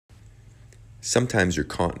Sometimes you're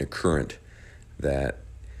caught in a current that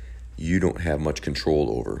you don't have much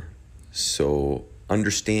control over. So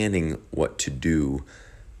understanding what to do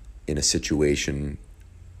in a situation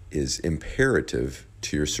is imperative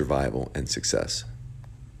to your survival and success.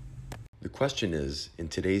 The question is, in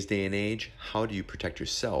today's day and age, how do you protect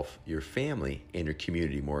yourself, your family, and your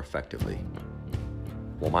community more effectively?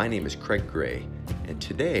 Well, my name is Craig Gray, and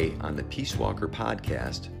today on the Peace Walker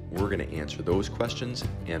podcast, we're going to answer those questions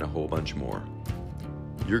and a whole bunch more.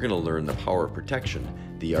 You're going to learn the power of protection,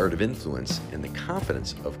 the art of influence, and the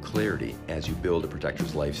confidence of clarity as you build a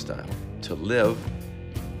protector's lifestyle to live,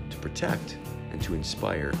 to protect, and to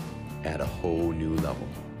inspire at a whole new level.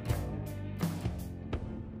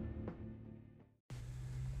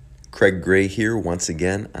 Craig Gray here once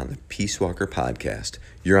again on the Peace Walker podcast.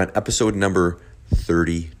 You're on episode number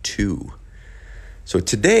 32. So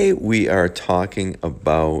today we are talking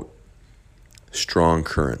about strong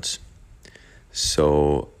currents.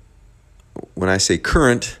 So when I say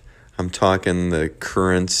current, I'm talking the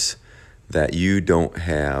currents that you don't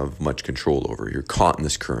have much control over. You're caught in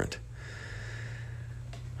this current.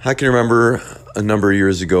 I can remember a number of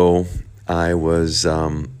years ago, I was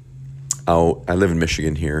I live in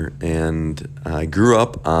Michigan here, and I grew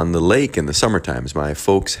up on the lake in the summer times. My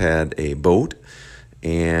folks had a boat,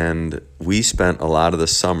 and we spent a lot of the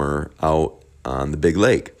summer out on the big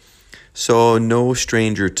lake. So no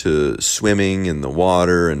stranger to swimming in the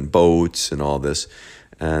water and boats and all this.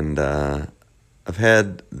 And I've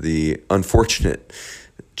had the unfortunate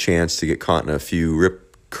chance to get caught in a few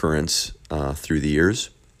rip currents through the years.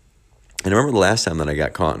 And I remember the last time that I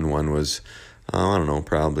got caught in one was, I don't know,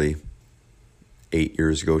 probably 8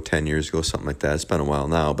 years ago, 10 years ago, something like that. It's been a while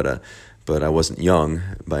now, but I wasn't young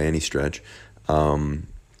by any stretch. It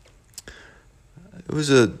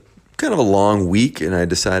was a kind of a long week, and I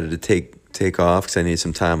decided to take off because I needed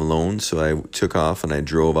some time alone. So I took off and I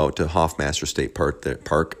drove out to Hoffmaster State Park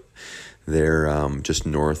there, just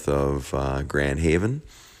north of Grand Haven.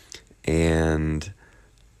 And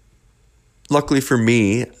luckily for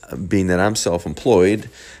me, being that I'm self-employed,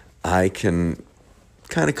 I can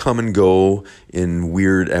kind of come and go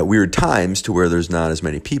at weird times to where there's not as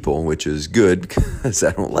many people, which is good because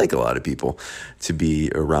I don't like a lot of people to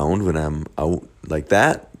be around when I'm out like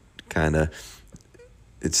that.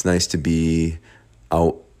 It's nice to be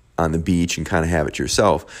out on the beach and kind of have it to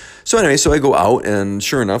yourself. So anyway, so I go out, and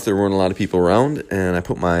sure enough, there weren't a lot of people around, and I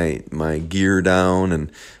put my gear down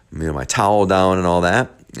and my towel down and all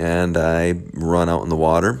that, and I run out in the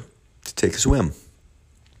water to take a swim.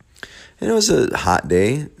 And it was a hot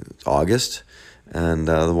day. It was August, and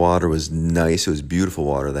the water was nice. It was beautiful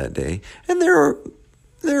water that day. And there are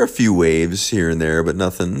a few waves here and there, but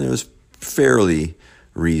nothing. It was fairly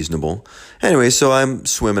reasonable. Anyway, so I'm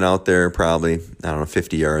swimming out there probably,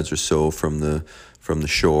 50 yards or so from the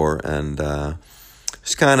shore, and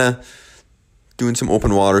just kind of doing some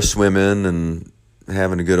open water swimming and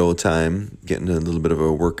having a good old time, getting a little bit of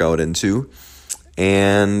a workout into.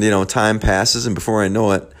 And, time passes, and before I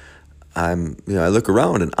know it, I look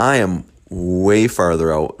around and I am way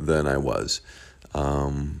farther out than I was,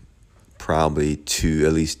 probably to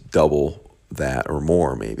at least double that or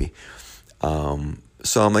more maybe.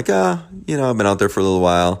 So I'm like, I've been out there for a little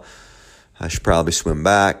while. I should probably swim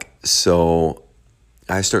back. So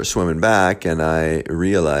I start swimming back, and I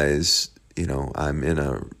realize, I'm in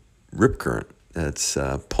a rip current that's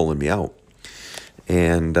pulling me out.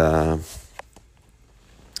 And the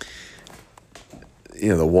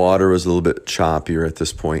water was a little bit choppier at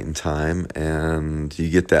this point in time, and you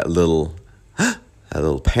get that little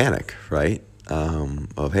panic, right?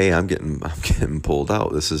 Of, hey, I'm getting pulled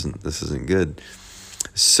out. This isn't good.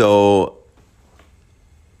 So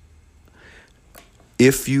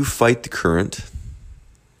if you fight the current,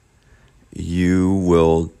 you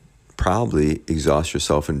will probably exhaust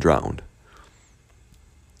yourself and drown.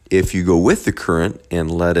 If you go with the current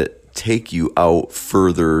and let it take you out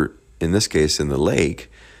further, in this case in the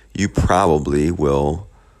lake, you probably will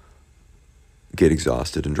get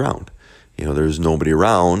exhausted and drowned. There's nobody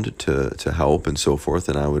around to help and so forth.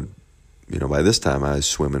 And I would, by this time I was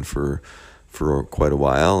swimming for quite a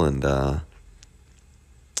while, and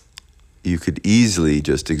you could easily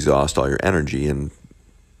just exhaust all your energy and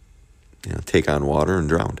take on water and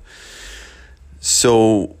drown.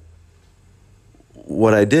 So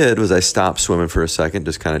what I did was I stopped swimming for a second,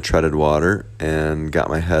 just kind of treaded water and got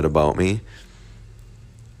my head about me.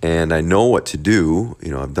 And I know what to do.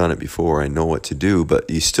 I've done it before. I know what to do, but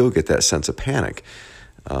you still get that sense of panic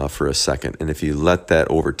for a second. And if you let that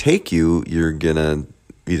overtake you, you're going to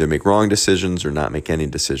either make wrong decisions or not make any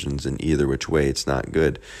decisions. And either which way, it's not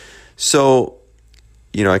good. So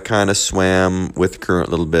I kind of swam with the current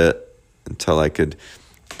a little bit until I could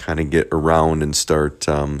kind of get around and start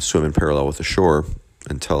swimming parallel with the shore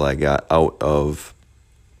until I got out of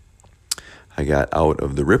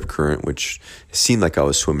the rip current, which seemed like I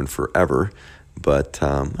was swimming forever. But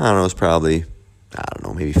I don't know, it was probably,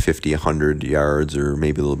 maybe 50, 100 yards or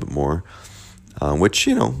maybe a little bit more. Which,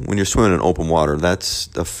 when you're swimming in open water, that's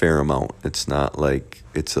a fair amount. It's not like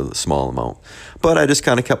it's a small amount. But I just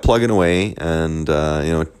kind of kept plugging away and,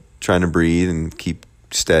 trying to breathe and keep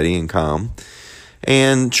steady and calm.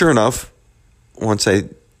 And sure enough, once I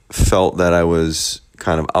felt that I was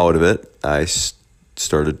kind of out of it, I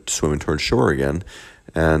started swimming towards shore again.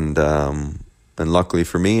 And luckily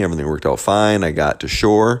for me, everything worked out fine. I got to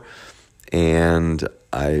shore and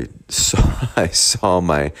I saw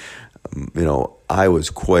my... I was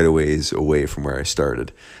quite a ways away from where I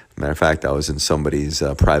started. Matter of fact, I was in somebody's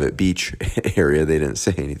private beach area. They didn't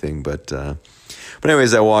say anything, but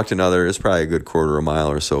anyways, I walked it's probably a good quarter of a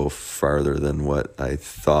mile or so farther than what I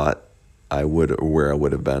thought I would, or where I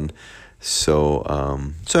would have been. So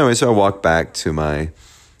I walked back to my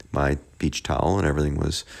beach towel and everything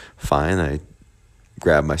was fine. I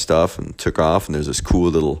grabbed my stuff and took off, and there's this cool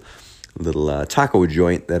little taco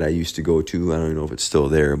joint that I used to go to. I don't even know if it's still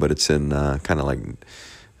there, but it's in kind of like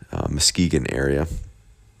Muskegon area.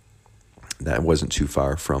 That wasn't too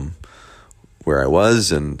far from where I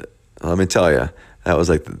was, and let me tell you, those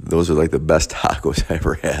are like the best tacos I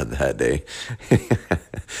ever had that day.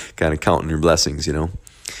 Kind of counting your blessings,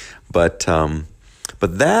 But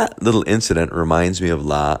that little incident reminds me of a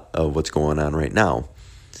lot of what's going on right now,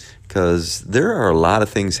 because there are a lot of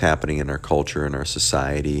things happening in our culture, in our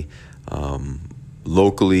society,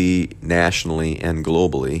 locally, nationally, and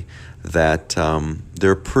globally, that there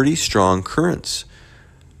are pretty strong currents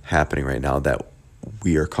happening right now that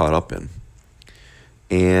we are caught up in.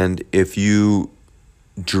 And if you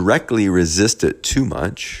directly resist it too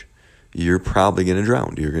much, you're probably going to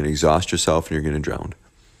drown. You're going to exhaust yourself and you're going to drown.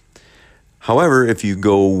 However, if you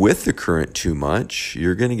go with the current too much,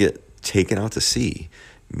 you're going to get taken out to sea,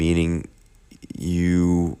 meaning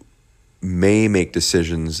you may make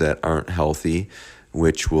decisions that aren't healthy,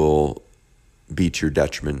 which will be to your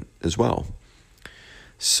detriment as well.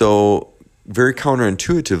 So very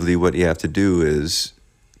counterintuitively, what you have to do is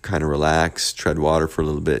kind of relax, tread water for a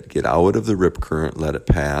little bit, get out of the rip current, let it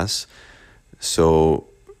pass. So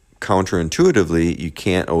counterintuitively, you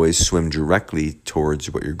can't always swim directly towards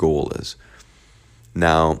what your goal is.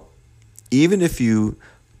 Now, even if you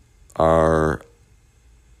are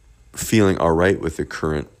feeling all right with the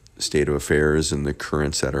current state of affairs and the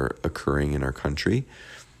currents that are occurring in our country,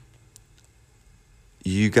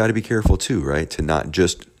 you got to be careful too, right? To not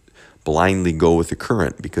just blindly go with the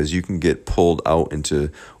current, because you can get pulled out into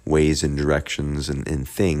ways and directions and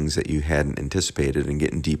things that you hadn't anticipated and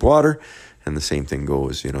get in deep water. And the same thing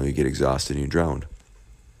goes, you get exhausted and you drown.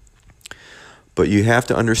 But you have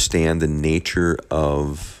to understand the nature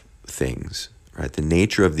of things, right? The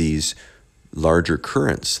nature of these larger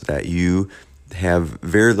currents that you have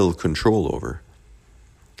very little control over.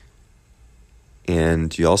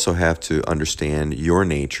 And you also have to understand your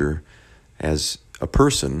nature as a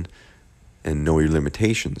person and know your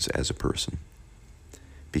limitations as a person.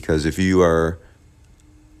 Because if you are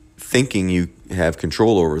thinking you have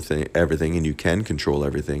control over everything and you can control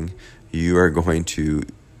everything, you are going to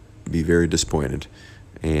be very disappointed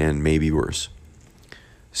and maybe worse.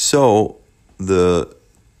 So the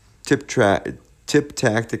tip,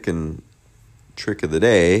 tactic, and trick of the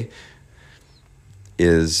day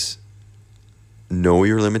is know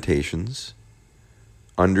your limitations.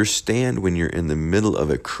 Understand when you're in the middle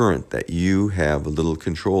of a current that you have a little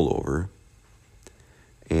control over,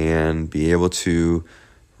 and be able to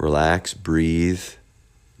relax, breathe,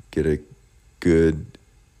 get a good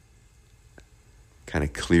kind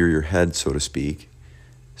of clear your head, so to speak,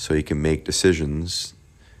 so you can make decisions,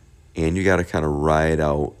 and you got to kind of ride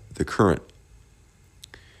out the current.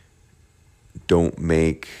 Don't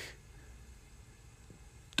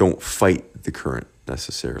fight the current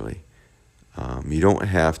necessarily. You don't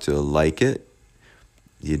have to like it.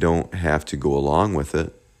 You don't have to go along with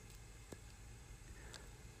it.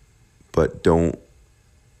 But don't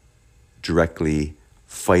directly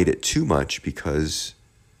fight it too much, because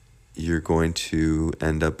you're going to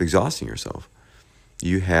end up exhausting yourself.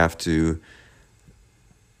 You have to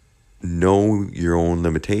know your own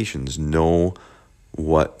limitations, know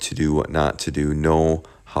what to do, what not to do, know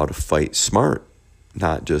how to fight smart,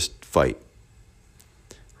 not just fight.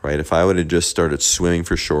 Right? If I would have just started swimming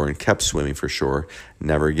for shore and kept swimming for shore,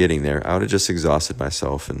 never getting there, I would have just exhausted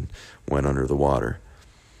myself and went under the water.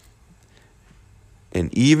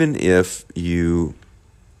 And even if you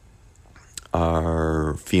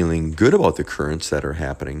are feeling good about the currents that are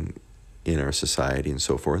happening in our society and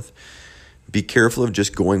so forth, be careful of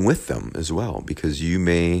just going with them as well, because you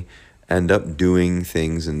may end up doing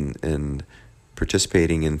things and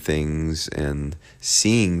participating in things and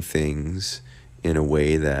seeing things in a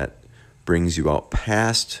way that brings you out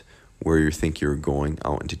past where you think you're going,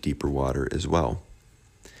 out into deeper water as well.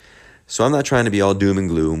 So I'm not trying to be all doom and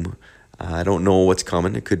gloom. I don't know what's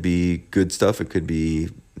coming. It could be good stuff. It could be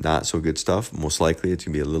not so good stuff. Most likely it's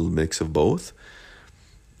going to be a little mix of both.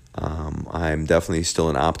 I'm definitely still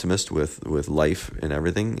an optimist with life and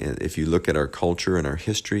everything. If you look at our culture and our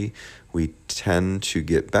history, we tend to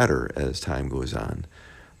get better as time goes on.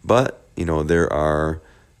 But, there are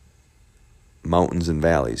mountains and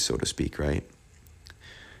valleys, so to speak, right?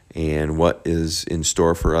 And what is in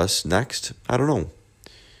store for us next? I don't know.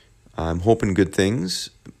 I'm hoping good things,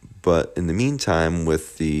 but in the meantime,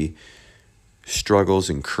 with the struggles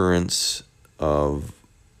and currents of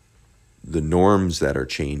the norms that are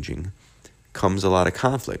changing, comes a lot of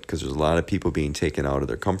conflict, because there's a lot of people being taken out of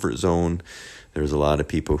their comfort zone. There's a lot of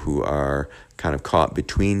people who are kind of caught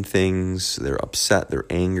between things. They're upset, they're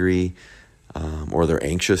angry, or they're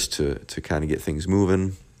anxious to kind of get things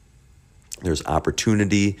moving. There's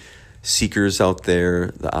opportunity seekers out there.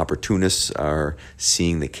 The opportunists are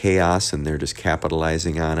seeing the chaos and they're just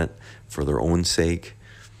capitalizing on it for their own sake.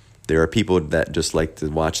 There are people that just like to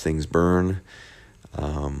watch things burn.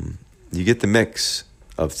 You get the mix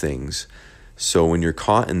of things. So when you're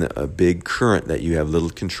caught in a big current that you have little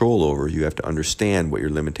control over, you have to understand what your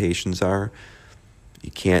limitations are.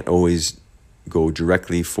 You can't always go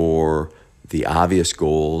directly for the obvious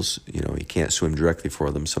goals. You can't swim directly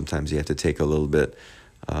for them. Sometimes you have to take a little bit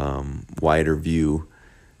wider view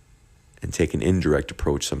and take an indirect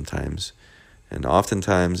approach sometimes. And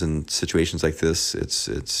oftentimes in situations like this,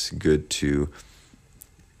 it's good to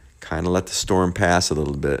kind of let the storm pass a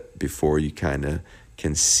little bit before you kind of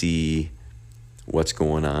can see what's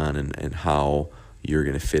going on and how you're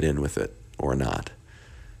going to fit in with it or not,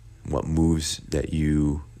 what moves that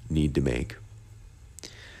you need to make.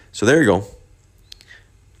 So there you go.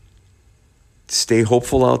 Stay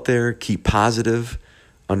hopeful out there, keep positive,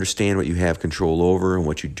 understand what you have control over and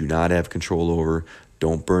what you do not have control over.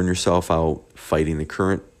 Don't burn yourself out fighting the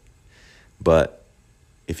current. But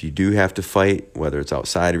if you do have to fight, whether it's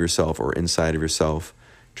outside of yourself or inside of yourself,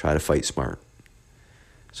 try to fight smart.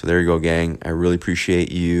 So there you go, gang. I really appreciate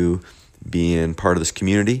you being part of this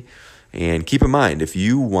community. And keep in mind, if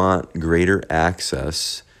you want greater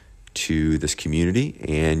access to this community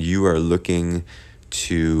and you are looking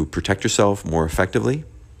to protect yourself more effectively,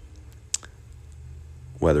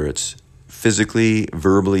 whether it's physically,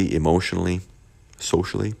 verbally, emotionally,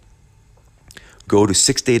 socially, go to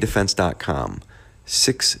 6daydefense.com.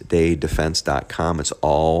 6daydefense.com. It's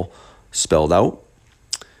all spelled out.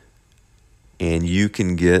 And you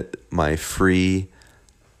can get my free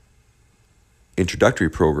introductory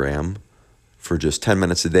program for just 10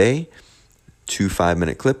 minutes a day, 2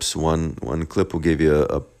 5-minute clips. One clip will give you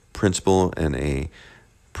a principle and a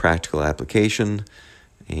practical application,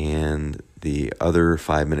 and the other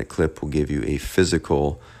 5-minute clip will give you a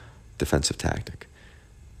physical defensive tactic.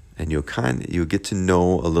 And you'll get to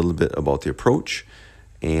know a little bit about the approach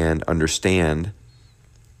and understand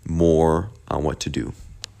more on what to do.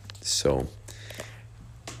 So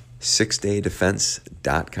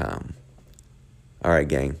 6daydefense.com. All right,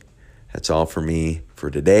 gang. That's all for me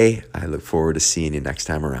for today. I look forward to seeing you next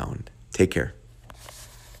time around. Take care.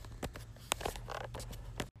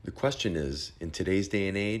 The question is, in today's day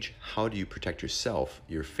and age, how do you protect yourself,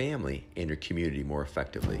 your family, and your community more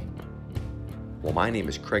effectively? Well, my name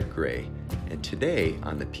is Craig Gray, and today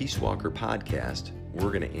on the Peace Walker podcast,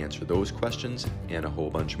 we're going to answer those questions and a whole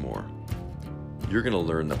bunch more. You're going to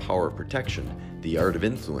learn the power of protection, the art of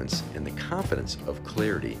influence, and the confidence of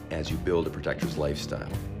clarity as you build a protector's lifestyle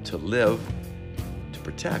to live, to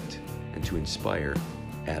protect, and to inspire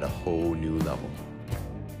at a whole new level.